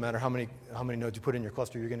 It doesn't matter how many nodes you put in your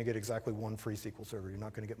cluster, you're going to get exactly one free SQL server. You're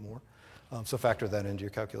not going to get more. So factor that into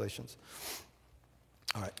your calculations.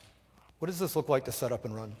 All right, what does this look like to set up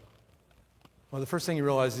and run? Well, the first thing you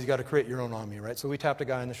realize is you got to create your own Omni, right? So we tapped a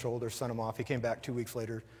guy on the shoulder, sent him off. He came back 2 weeks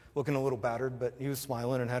later, looking a little battered, but he was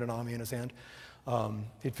smiling and had an Omni in his hand.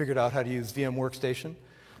 He'd figured out how to use VM Workstation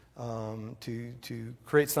to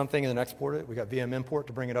create something and then export it. We got VM Import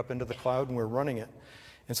to bring it up into the cloud, and we're running it.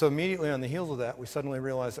 And so immediately on the heels of that, we suddenly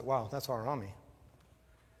realized that, wow, that's our Omni.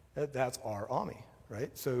 That's our Omni. Right?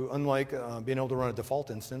 So unlike being able to run a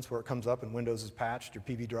default instance where it comes up and Windows is patched, your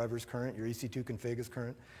PV driver is current, your EC2 config is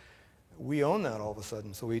current, we own that all of a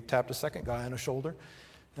sudden. So we tapped a second guy on the shoulder,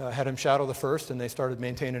 had him shadow the first, and they started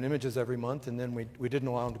maintaining images every month, and then we didn't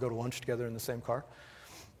allow them to go to lunch together in the same car.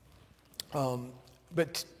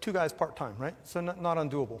 But two guys part-time, right? So not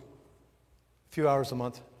undoable. A few hours a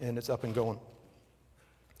month, and it's up and going.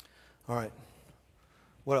 All right.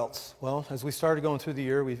 What else? Well, as we started going through the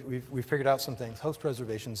year, we figured out some things. Host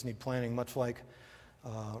reservations need planning, much like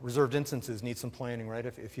reserved instances need some planning, right?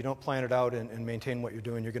 If you don't plan it out and maintain what you're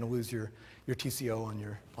doing, you're going to lose your TCO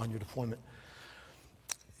on your deployment.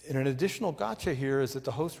 And an additional gotcha here is that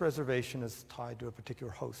the host reservation is tied to a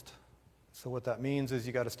particular host. So what that means is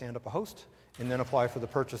you got to stand up a host and then apply for the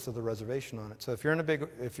purchase of the reservation on it. So if you're in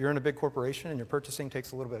a big corporation and your purchasing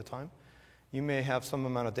takes a little bit of time, you may have some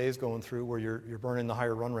amount of days going through where you're burning the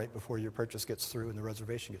higher run rate before your purchase gets through and the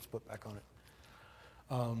reservation gets put back on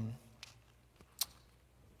it.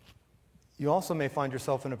 You also may find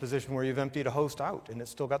yourself in a position where you've emptied a host out and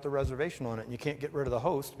it's still got the reservation on it, and you can't get rid of the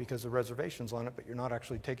host because the reservation's on it, but you're not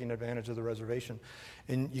actually taking advantage of the reservation.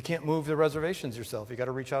 And you can't move the reservations yourself. You got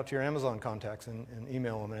to reach out to your Amazon contacts and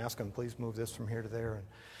email them and ask them, please move this from here to there. And,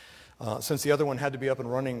 since the other one had to be up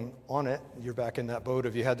and running on it, you're back in that boat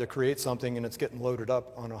of you had to create something and it's getting loaded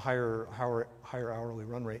up on a higher hourly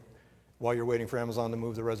run rate while you're waiting for Amazon to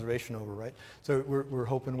move the reservation over, right? So we're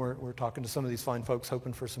hoping, we're talking to some of these fine folks,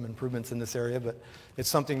 hoping for some improvements in this area, but it's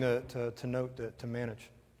something to note, to manage.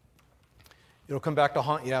 It'll come back to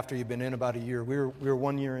haunt you after you've been in about a year. We were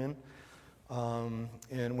 1 year in,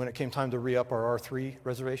 and when it came time to re-up our R3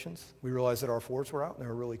 reservations, we realized that R4s were out and they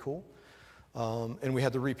were really cool. And we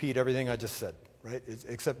had to repeat everything I just said, right?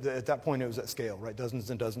 Except that at that point it was at scale, right?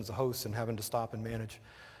 Dozens and dozens of hosts and having to stop and manage.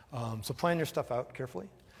 So plan your stuff out carefully.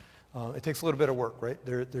 It takes a little bit of work, right?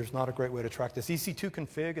 There's not a great way to track this. EC2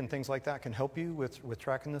 config and things like that can help you with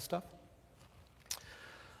tracking this stuff,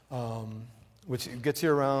 which gets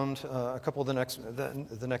you around a couple of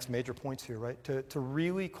the next major points here, right? To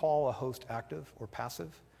really call a host active or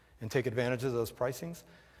passive and take advantage of those pricings,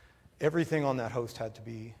 everything on that host had to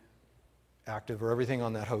be active, or everything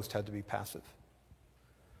on that host had to be passive.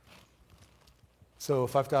 So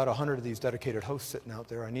if I've got 100 of these dedicated hosts sitting out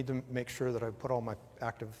there, I need to make sure that I put all my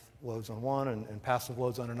active loads on one and passive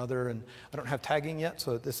loads on another. And I don't have tagging yet,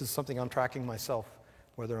 so this is something I'm tracking myself,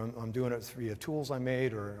 whether I'm doing it via tools I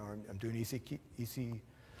made or I'm doing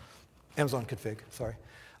Amazon config, sorry.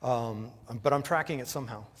 But I'm tracking it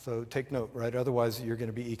somehow, so take note, right? Otherwise, you're going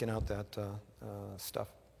to be eking out that stuff.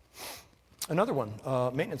 Another one,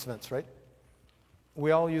 maintenance events, right?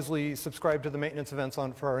 We all usually subscribe to the maintenance events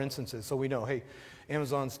for our instances, so we know, hey,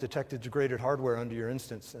 Amazon's detected degraded hardware under your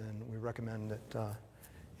instance, and we recommend that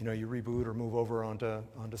you reboot or move over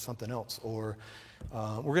onto something else. Or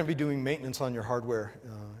we're going to be doing maintenance on your hardware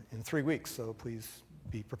in 3 weeks, so please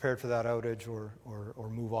be prepared for that outage or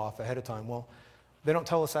move off ahead of time. Well, they don't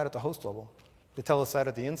tell us that at the host level. They tell us that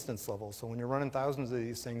at the instance level. So when you're running thousands of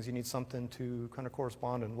these things, you need something to kind of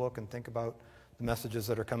correspond and look and think about the messages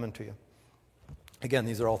that are coming to you. Again,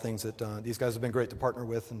 these are all things that these guys have been great to partner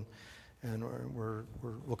with, and we're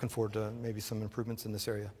looking forward to maybe some improvements in this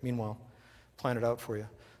area. Meanwhile, plan it out for you.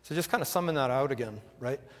 So just kind of summing that out again,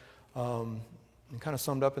 right? And kind of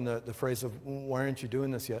summed up in the phrase of, why aren't you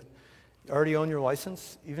doing this yet? You already own your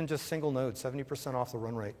license, even just single node, 70% off the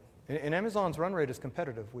run rate. And Amazon's run rate is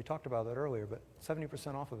competitive. We talked about that earlier, but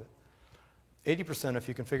 70% off of it. 80% if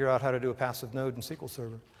you can figure out how to do a passive node in SQL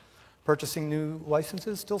Server. Purchasing new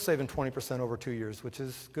licenses, still saving 20% over 2 years, which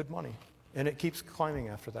is good money. And it keeps climbing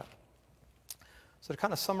after that. So to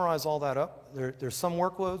kind of summarize all that up, there's some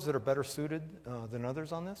workloads that are better suited than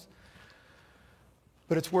others on this.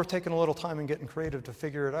 But it's worth taking a little time and getting creative to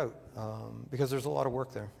figure it out, because there's a lot of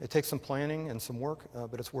work there. It takes some planning and some work,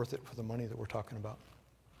 but it's worth it for the money that we're talking about.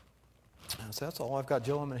 So that's all I've got.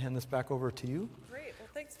 Jill, I'm going to hand this back over to you. Great. Well,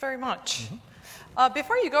 thanks very much.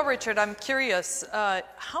 Before you go, Richard, I'm curious,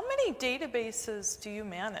 how many databases do you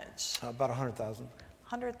manage? About 100,000.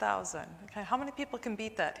 100,000. Okay. How many people can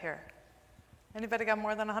beat that here? Anybody got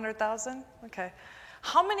more than 100,000? Okay.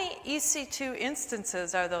 How many EC2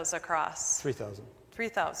 instances are those across? 3,000.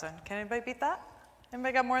 3,000. Can anybody beat that?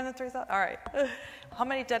 Anybody got more than 3,000? All right. How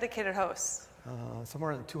many dedicated hosts?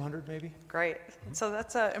 Somewhere in 200 maybe. Great. So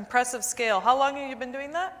that's an impressive scale. How long have you been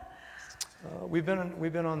doing that? We've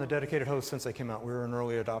been on the dedicated host since they came out. We were an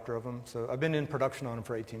early adopter of them. So I've been in production on them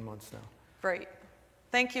for 18 months now. Great.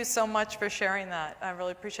 Thank you so much for sharing that. I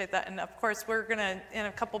really appreciate that. And of course, we're going to, in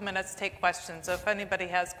a couple minutes, take questions. So if anybody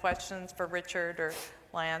has questions for Richard or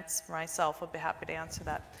Lance, myself, we'll be happy to answer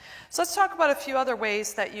that. So let's talk about a few other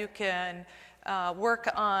ways that you can work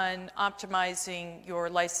on optimizing your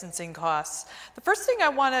licensing costs. The first thing I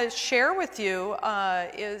want to share with you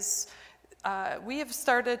is we have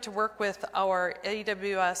started to work with our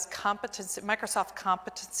AWS Microsoft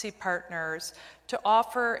competency partners to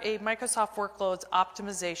offer a Microsoft Workloads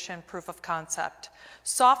Optimization Proof of Concept.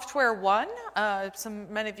 Software One,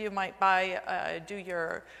 many of you might do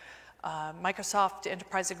your Microsoft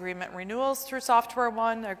Enterprise Agreement renewals through Software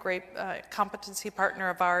One, a great competency partner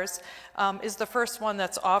of ours, is the first one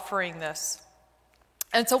that's offering this.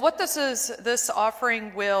 And so what this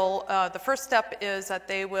offering will, the first step is that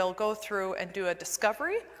they will go through and do a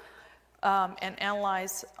discovery and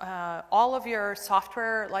analyze all of your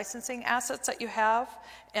software licensing assets that you have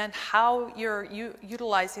and how you're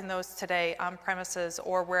utilizing those today on premises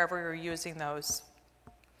or wherever you're using those.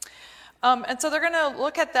 And so they're going to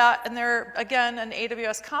look at that, and they're, again, an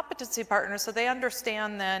AWS competency partner, so they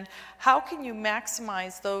understand then how can you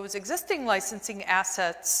maximize those existing licensing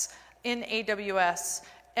assets in AWS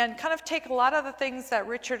and kind of take a lot of the things that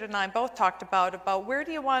Richard and I both talked about where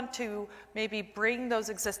do you want to maybe bring those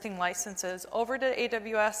existing licenses over to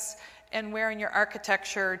AWS, and where in your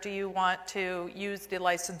architecture do you want to use the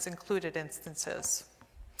license included instances.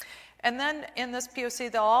 And then in this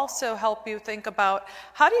POC, they'll also help you think about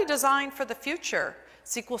how do you design for the future.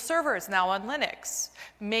 SQL Server is now on Linux.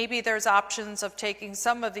 Maybe there's options of taking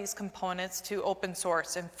some of these components to open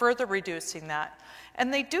source and further reducing that.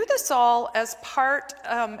 And they do this all as part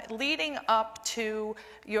leading up to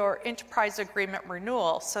your enterprise agreement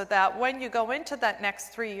renewal, so that when you go into that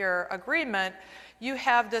next 3-year agreement, you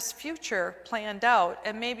have this future planned out,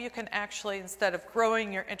 and maybe you can actually, instead of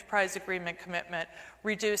growing your enterprise agreement commitment,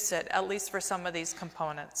 reduce it, at least for some of these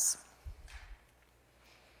components.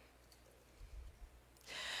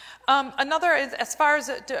 Another is, as far as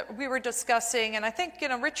we were discussing, and I think,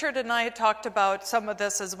 Richard and I had talked about some of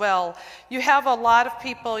this as well. You have a lot of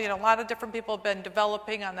people, a lot of different people have been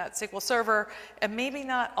developing on that SQL Server, and maybe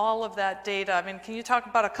not all of that data. I mean, can you talk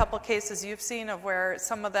about a couple cases you've seen of where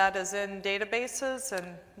some of that is in databases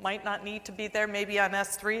and might not need to be there? Maybe on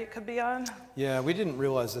S3 it could be on? Yeah, we didn't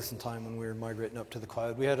realize this in time when we were migrating up to the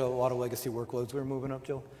cloud. We had a lot of legacy workloads we were moving up,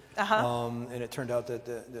 Jill. And it turned out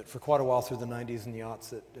that for quite a while through the 90s and the aughts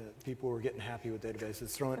that people were getting happy with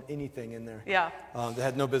databases, throwing anything in there. Yeah. That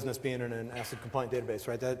had no business being in an ACID compliant database,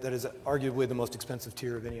 right? That is arguably the most expensive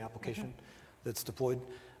tier of any application that's deployed.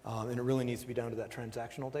 And it really needs to be down to that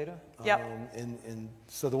transactional data. Yep. And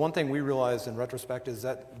so the one thing we realized in retrospect is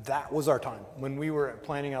that was our time. When we were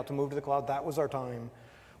planning out to move to the cloud, that was our time.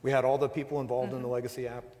 We had all the people involved in the legacy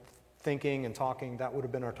app thinking and talking. That would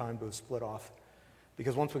have been our time to split off.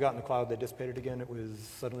 Because once we got in the cloud, they dissipated again. It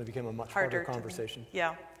suddenly became a much harder conversation.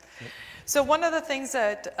 Yeah. So one of the things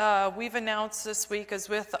that we've announced this week is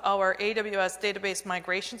with our AWS database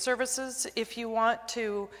migration services. If you want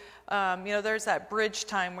to, there's that bridge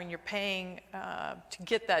time when you're paying to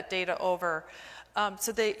get that data over.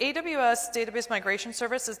 So the AWS database migration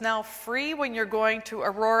service is now free when you're going to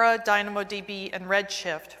Aurora, DynamoDB, and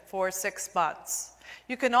Redshift for 6 months.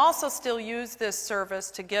 You can also still use this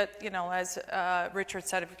service to get, as Richard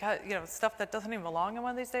said, if you got, stuff that doesn't even belong in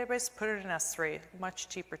one of these databases, put it in S3, much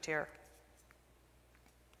cheaper tier.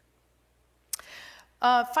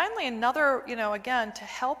 Finally, another, again, to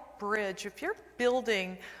help bridge, if you're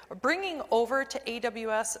building or bringing over to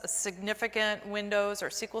AWS a significant Windows or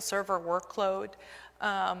SQL Server workload,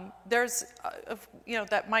 there's,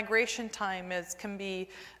 that migration time can be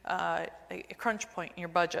a crunch point in your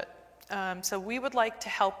budget. So we would like to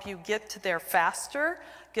help you get to there faster,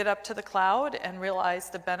 get up to the cloud, and realize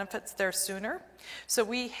the benefits there sooner. So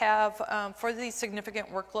we have, for these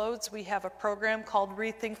significant workloads, we have a program called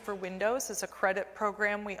Rethink for Windows. It's a credit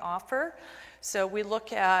program we offer. So we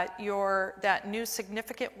look at that new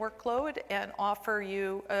significant workload and offer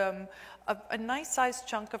you a nice sized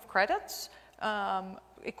chunk of credits,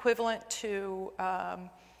 equivalent to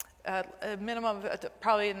a minimum of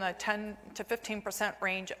probably in the 10 to 15%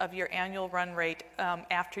 range of your annual run rate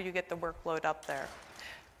after you get the workload up there.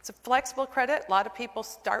 It's a flexible credit. A lot of people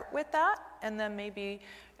start with that, and then maybe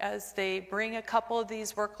as they bring a couple of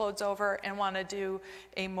these workloads over and want to do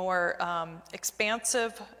a more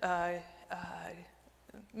expansive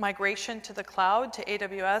migration to the cloud, to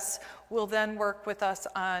AWS, will then work with us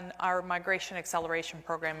on our migration acceleration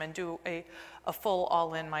program and do a full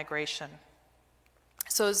all-in migration.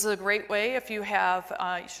 So this is a great way if you have,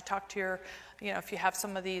 you should talk to your, if you have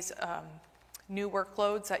some of these new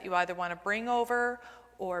workloads that you either want to bring over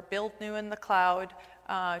or build new in the cloud,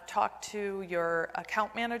 talk to your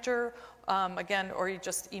account manager, again, or you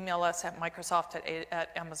just email us at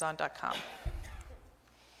microsoft@amazon.com.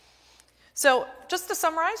 So just to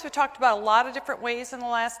summarize, we talked about a lot of different ways in the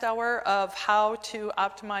last hour of how to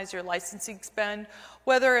optimize your licensing spend,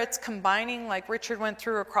 whether it's combining, like Richard went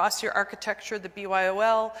through, across your architecture, the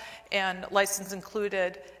BYOL and license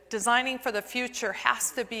included. Designing for the future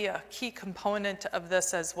has to be a key component of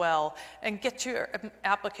this as well, and get your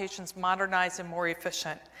applications modernized and more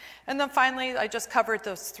efficient. And then finally, I just covered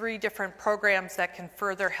those 3 different programs that can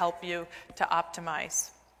further help you to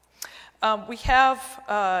optimize. We have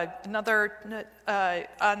another,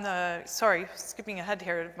 skipping ahead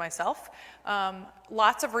here to myself,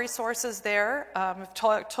 lots of resources there. I've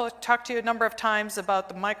talked to you a number of times about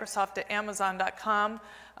the Microsoft at Amazon.com.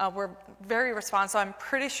 We're very responsive. I'm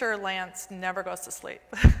pretty sure Lance never goes to sleep.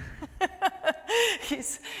 He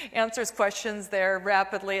answers questions there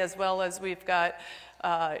rapidly, as well as we've got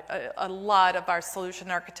a lot of our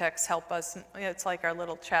solution architects help us. It's like our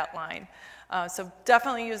little chat line. So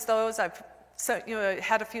definitely use those. I've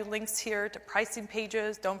had a few links here to pricing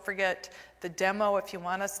pages. Don't forget the demo if you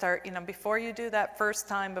want to start, before you do that first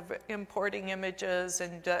time of importing images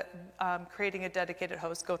and creating a dedicated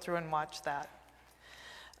host, go through and watch that.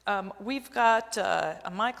 We've got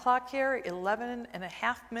on my clock here 11 and a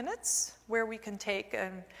half minutes where we can take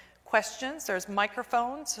questions. There's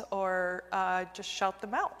microphones, or just shout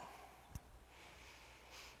them out.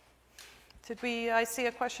 I see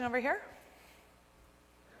a question over here?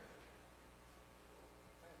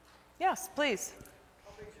 Yes, please.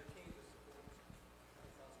 How big is your team to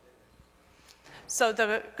So support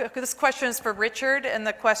 100,000 databases? this question is for Richard, and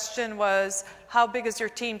the question was, how big is your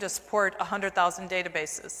team to support 100,000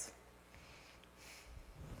 databases?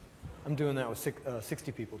 I'm doing that with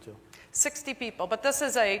 60 people, too. 60 people, but this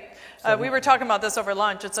is we were talking about this over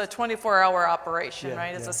lunch. It's a 24-hour operation,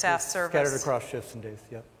 right? It's a SaaS service. Scattered across shifts and days,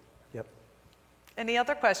 yep. Any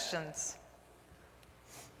other questions?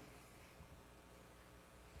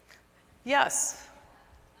 Yes.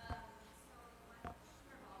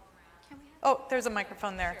 Oh, there's a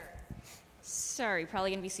microphone there. Sorry, probably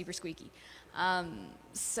going to be super squeaky.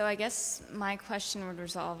 So I guess my question would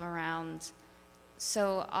resolve around,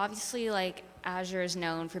 so obviously like Azure is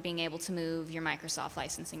known for being able to move your Microsoft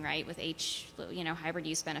licensing, right, with hybrid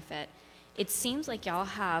use benefit. It seems like y'all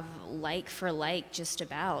have like for like just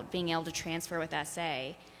about being able to transfer with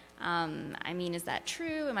SA. I mean, is that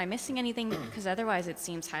true? Am I missing anything? Because otherwise it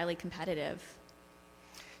seems highly competitive.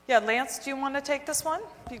 Yeah, Lance, do you want to take this one?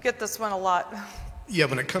 You get this one a lot. Yeah,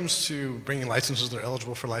 when it comes to bringing licenses that are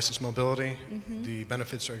eligible for license mobility, the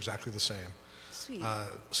benefits are exactly the same. Sweet.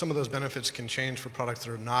 Some of those benefits can change for products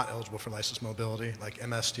that are not eligible for license mobility, like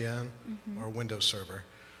MSDN or Windows Server.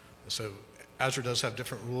 So Azure does have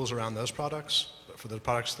different rules around those products, but for the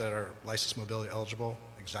products that are license mobility eligible,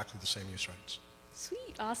 exactly the same use rights.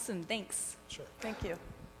 Sweet, awesome, thanks. Sure. Thank you.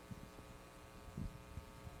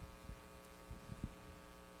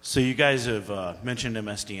 So you guys have mentioned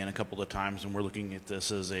MSDN a couple of times, and we're looking at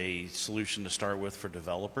this as a solution to start with for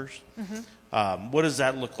developers. What does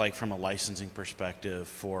that look like from a licensing perspective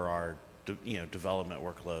for our development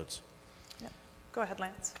workloads? Yeah. Go ahead,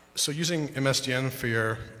 Lance. So using MSDN for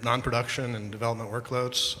your non-production and development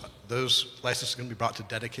workloads, those licenses can be brought to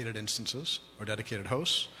dedicated instances or dedicated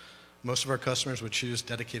hosts. Most of our customers would choose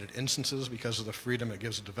dedicated instances because of the freedom it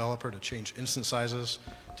gives a developer to change instance sizes,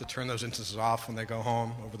 to turn those instances off when they go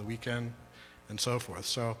home over the weekend, and so forth.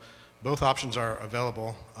 So both options are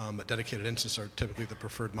available, but dedicated instances are typically the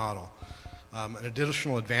preferred model. An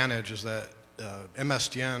additional advantage is that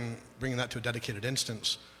MSDN, bringing that to a dedicated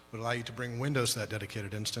instance, would allow you to bring Windows to that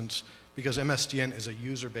dedicated instance because MSDN is a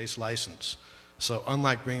user-based license. So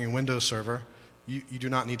unlike bringing Windows Server, you do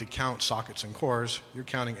not need to count sockets and cores. You're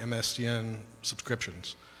counting MSDN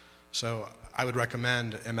subscriptions. So I would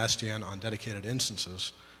recommend MSDN on dedicated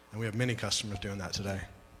instances, and we have many customers doing that today.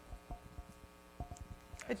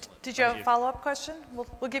 Did you have a follow-up question?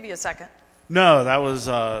 We'll give you a second. No,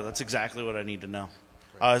 that's exactly what I need to know.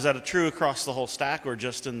 Is that true across the whole stack or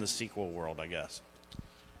just in the SQL world, I guess?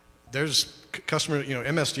 There's customer,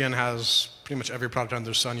 MSDN has pretty much every product under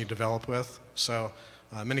the sun you develop with. So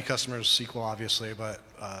many customers, SQL obviously, but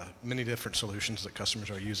many different solutions that customers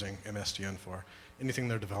are using MSDN for. Anything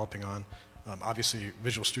they're developing on. Obviously,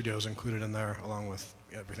 Visual Studio is included in there, along with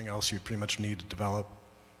everything else you pretty much need to develop.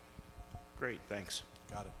 Great, thanks.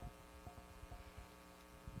 Got it.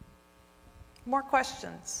 More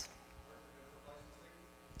questions?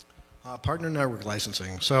 Partner network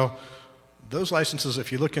licensing. So those licenses,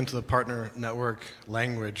 if you look into the partner network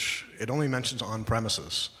language, it only mentions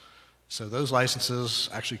on-premises. So those licenses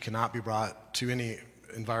actually cannot be brought to any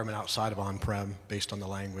environment outside of on-prem based on the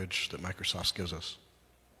language that Microsoft gives us.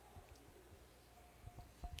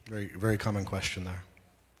 Very, very common question there.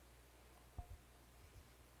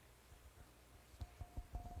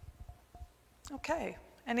 Okay.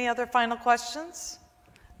 Any other final questions?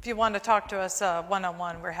 If you want to talk to us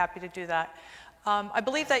one-on-one, we're happy to do that. I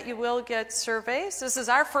believe that you will get surveys. This is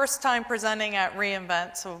our first time presenting at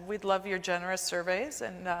reInvent, so we'd love your generous surveys,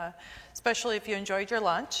 and especially if you enjoyed your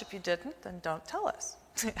lunch. If you didn't, then don't tell us.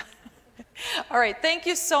 All right, thank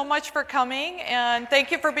you so much for coming, and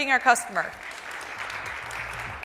thank you for being our customer.